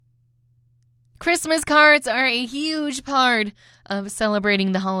Christmas cards are a huge part of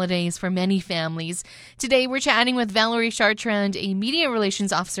celebrating the holidays for many families. Today, we're chatting with Valerie Chartrand, a media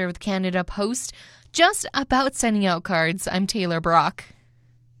relations officer with Canada Post, just about sending out cards. I'm Taylor Brock.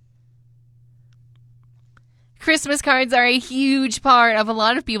 Christmas cards are a huge part of a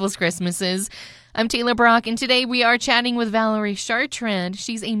lot of people's Christmases. I'm Taylor Brock, and today we are chatting with Valerie Chartrand.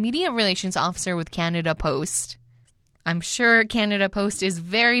 She's a media relations officer with Canada Post. I'm sure Canada Post is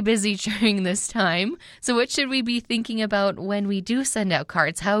very busy during this time. So what should we be thinking about when we do send out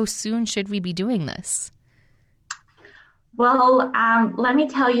cards? How soon should we be doing this? Well, let me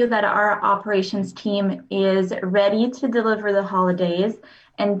tell you that our operations team is ready to deliver the holidays,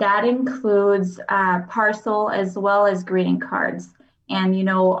 and that includes parcel as well as greeting cards. And, you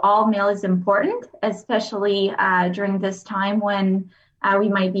know, all mail is important, especially during this time when we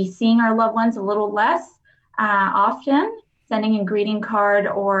might be seeing our loved ones a little less often. Sending a greeting card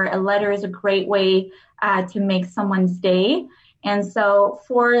or a letter is a great way to make someone's day. And so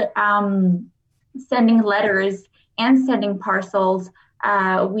for sending letters and sending parcels,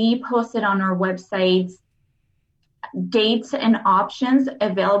 we posted on our website dates and options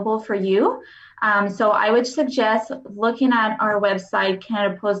available for you. So I would suggest looking at our website,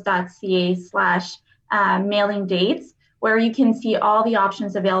 canadapost.ca/mailing dates, where you can see all the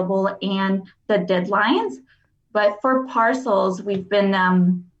options available and the deadlines. But for parcels, we've been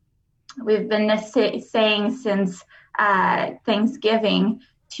saying since Thanksgiving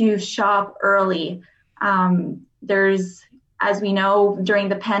to shop early. As we know, during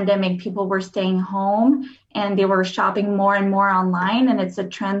the pandemic, people were staying home and they were shopping more and more online, and it's a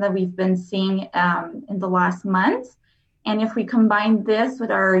trend that we've been seeing in the last month. And if we combine this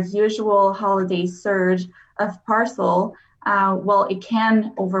with our usual holiday surge of parcel, it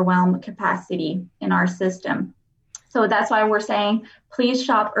can overwhelm capacity in our system. So that's why we're saying, please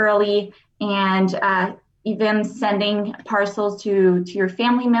shop early, and even sending parcels to your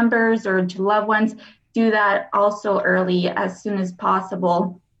family members or to loved ones, do that also early as soon as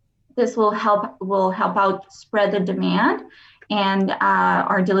possible. This will help out spread the demand, and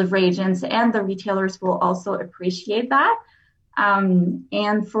our delivery agents and the retailers will also appreciate that.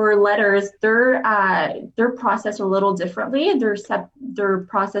 And for letters, they're processed a little differently. They're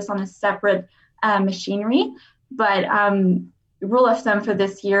processed on a separate machinery. But rule of thumb for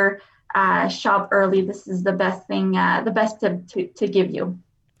this year, shop early. This is the best thing, the best tip to give you.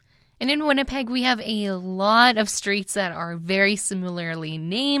 And in Winnipeg, we have a lot of streets that are very similarly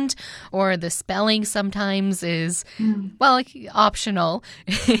named, or the spelling sometimes is, optional.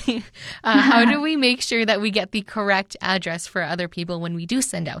 How do we make sure that we get the correct address for other people when we do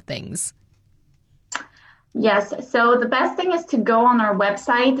send out things? Yes. So the best thing is to go on our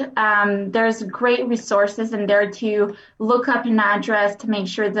website. There's great resources in there to look up an address to make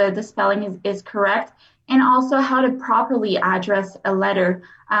sure the spelling is correct, and also how to properly address a letter.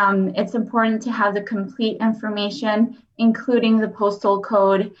 It's important to have the complete information, including the postal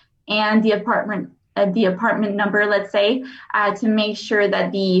code and the apartment number, let's say, to make sure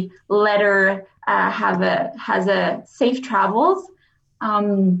that the letter has a safe travels.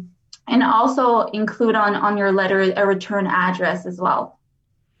 And also include on your letter a return address as well.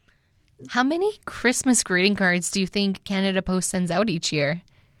 How many Christmas greeting cards do you think Canada Post sends out each year?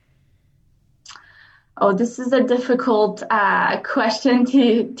 Oh, this is a difficult question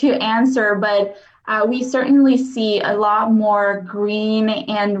to answer, but we certainly see a lot more green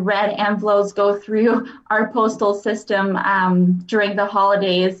and red envelopes go through our postal system during the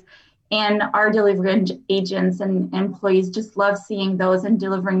holidays. And our delivery agents and employees just love seeing those and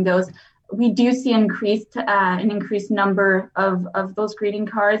delivering those. We do see an increased number of those greeting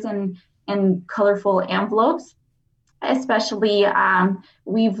cards and colorful envelopes. Especially,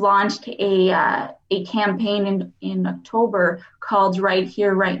 we've launched a campaign in October called Right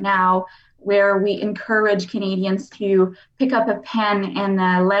Here, Right Now, where we encourage Canadians to pick up a pen and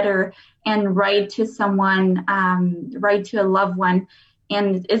a letter and write to someone, write to a loved one.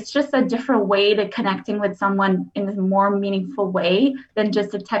 And it's just a different way to connecting with someone in a more meaningful way than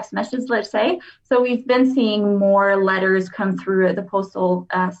just a text message, let's say. So we've been seeing more letters come through the postal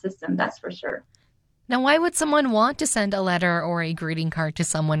system, that's for sure. Now, why would someone want to send a letter or a greeting card to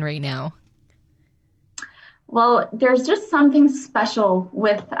someone right now? Well, there's just something special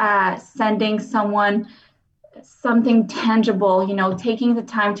with sending someone something tangible, taking the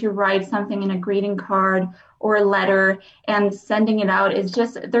time to write something in a greeting card or a letter and sending it out is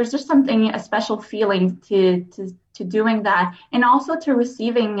there's just something, a special feeling to doing that, and also to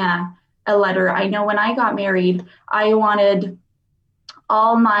receiving a letter. I know when I got married, I wanted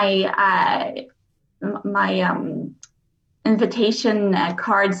all my invitation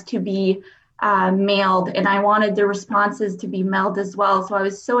cards to be mailed, and I wanted the responses to be mailed as well. So I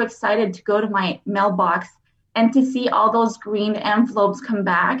was so excited to go to my mailbox and to see all those green envelopes come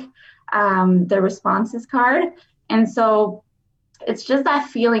back, the responses card. And so it's just that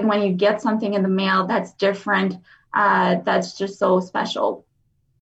feeling when you get something in the mail that's different, that's just so special.